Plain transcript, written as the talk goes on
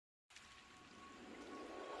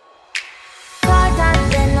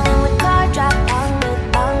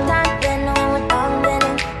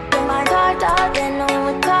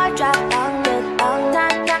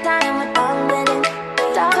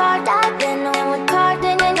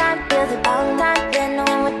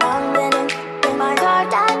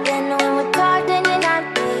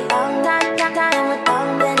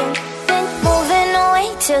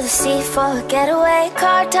for a getaway.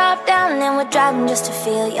 Car top down and we're driving just to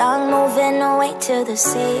feel young. Moving away to the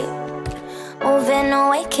sea, moving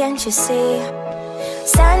away, can't you see?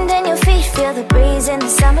 Sand in your feet, feel the breeze in the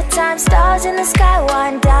summertime. Stars in the sky,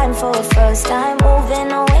 one dime for a first time.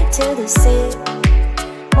 Moving away to the sea,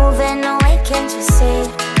 moving away, can't you see?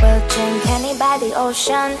 We'll drink honey by the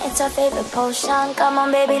ocean, it's our favorite potion. Come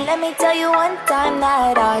on baby, let me tell you one time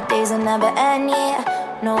that our days will never end,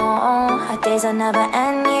 yeah. No, our days will never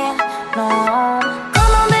end, yeah. No.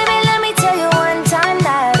 Come on baby, let me tell you one time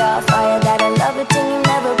that our fire, that I love it till you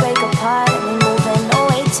never break apart. And we're moving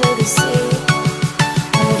away to the sea,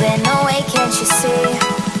 moving away, can't you see?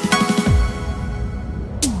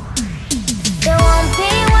 There won't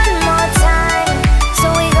be one more time, so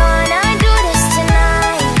we gonna do this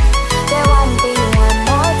tonight. There won't be one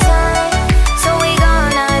more time, so we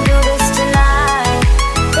gonna do this tonight.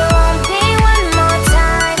 There won't be one more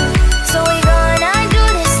time, so we gonna do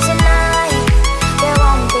this tonight. There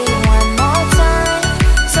won't be one more time,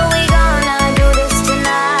 so we gonna do this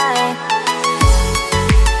tonight.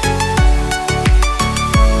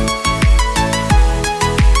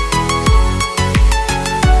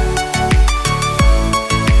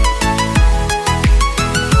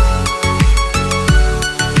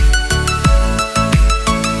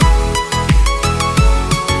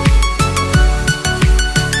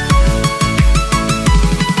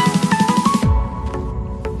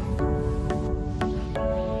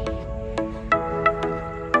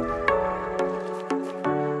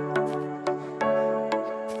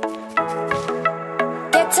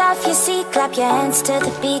 Get off your seat, clap your hands to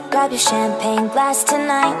the beat. Grab your champagne glass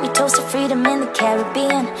tonight. We toast to freedom in the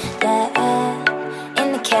Caribbean, yeah.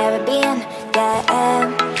 In the Caribbean, yeah.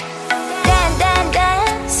 Dan, dan,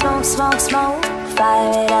 dan, smoke, smoke, smoke.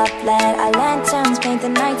 Fire it up, let our lanterns paint the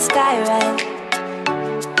night sky red.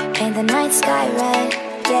 Paint the night sky red,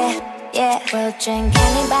 yeah, yeah. We'll drink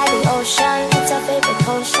honey by the ocean, it's our favorite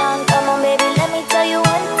potion. Come on baby, let me tell you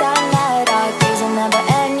one time that our days will never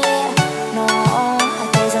end, yeah. No, our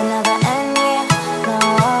days will never end, yeah. No.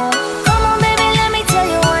 Come on baby, let me tell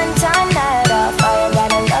you one time that our fire,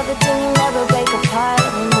 that I love it till you never break apart.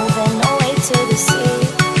 And we're moving away to the sea,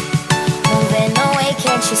 moving away,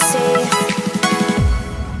 can't you see?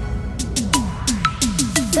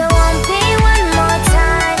 There won't be one more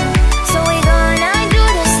time, so we gonna do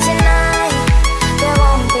this tonight. There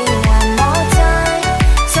won't be one more time,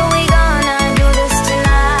 so we gonna do this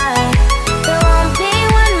tonight. There won't be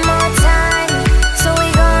one more time, so we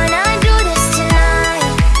gonna do this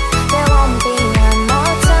tonight. There won't be one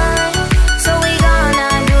more time, so we gonna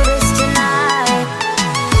do this tonight.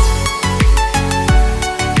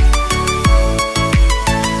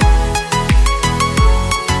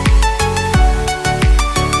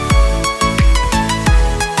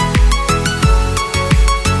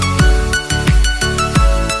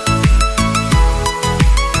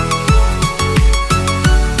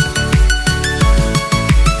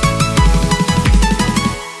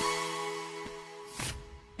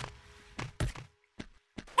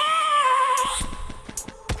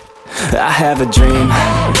 I have a dream,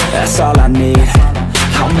 that's all I need.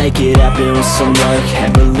 I'll make it happen with some work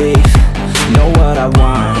and belief. Know what I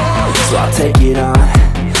want, so I'll take it on.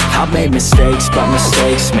 I've made mistakes, but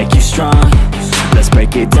mistakes make you strong. Let's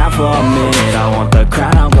break it down for a minute. I want the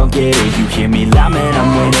crown, I'm gon' get it. You hear me loud, man,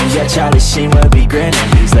 I'm winning. Yeah, Charlie Sheen will be grinning.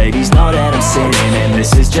 These ladies know that I'm sinning, and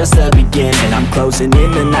this is just the beginning. I'm closing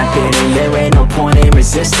in the ninth inning, there ain't no point in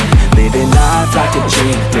resisting. Living life like a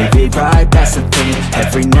dream, live it right, that's the thing.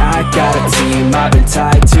 Every night, got a team, I've been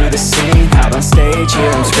tied to the scene. Out on stage,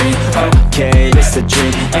 here I'm screaming, okay, it's a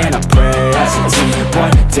dream. And I pray as a team,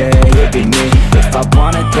 one day it'll be me. If I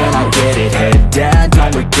want it, then I get it. Head down,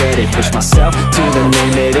 don't regret it. Push myself to the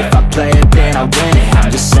limit. If I play it, then I win it. I'm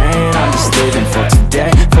just saying, I'm just living for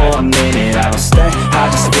today. For a minute, I don't stay, I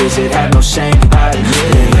just visit. Have no shame, I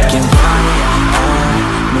admit it. Looking right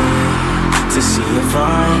at me to see if I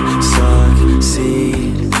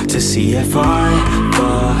succeed, to see if I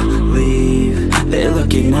believe. They're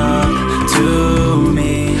looking up to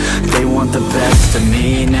me. They want the best of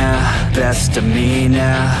me now, best of me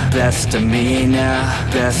now, best of me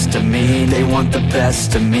now, best of me. They want the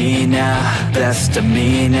best of me now, best of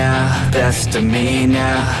me now, best of me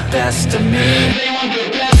now, best of me. They want the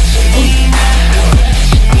best of me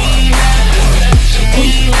now,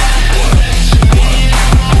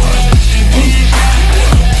 best of me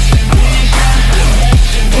now,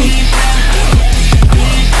 best of me now.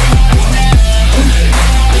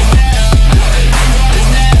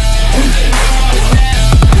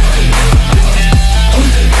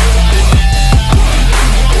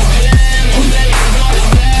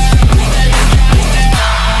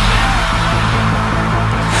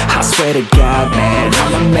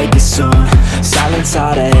 and I'ma make it soon. Silence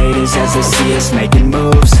all the haters as they see us making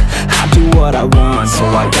moves. I do what I want, so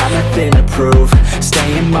I got nothing to prove.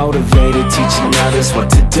 Staying motivated, teaching others what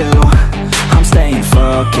to do. I'm staying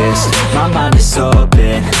focused, my mind is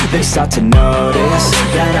open. They start to notice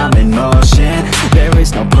that I'm in motion. There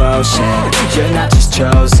is no potion, you're not just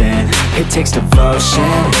chosen. It takes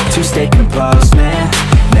devotion to stay composed, man.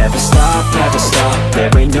 Never stop,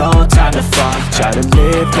 there ain't no time to fall. Try to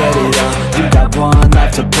live, get it all, you got one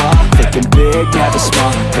life to ball. Thinking big, never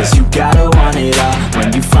small, cause you gotta want it all.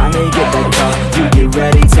 When you finally get that call, you get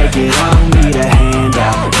ready, take it on. Need a hand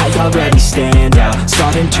out, I already stand out.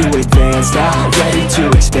 Starting to advance now, ready to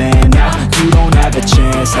expand now. You don't have a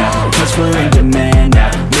chance now, cause we're in demand now.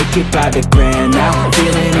 Make it by the grand now,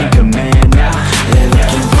 feeling in command now. They're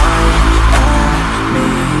looking right at me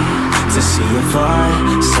to see if I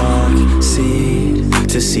succeed,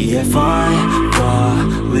 to see if I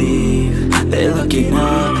believe. They're looking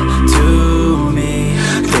up to me.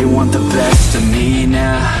 They want the best of me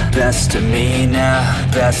now, best of me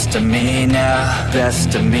now, best of me now,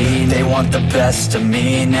 best of me. They want the best of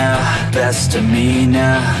me now, best of me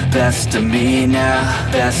now, best of me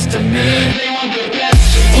now, best of me. They want the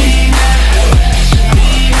best of me now.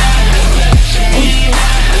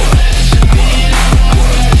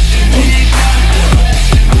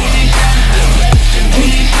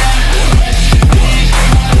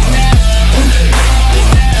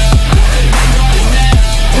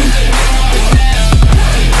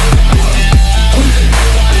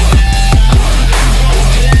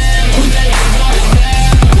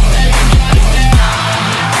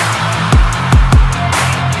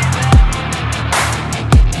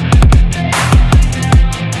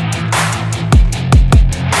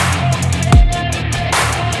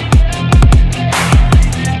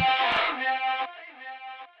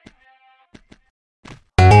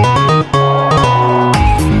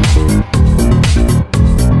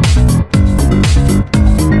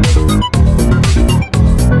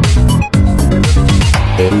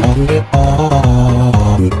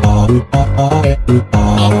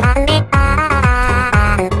 Oh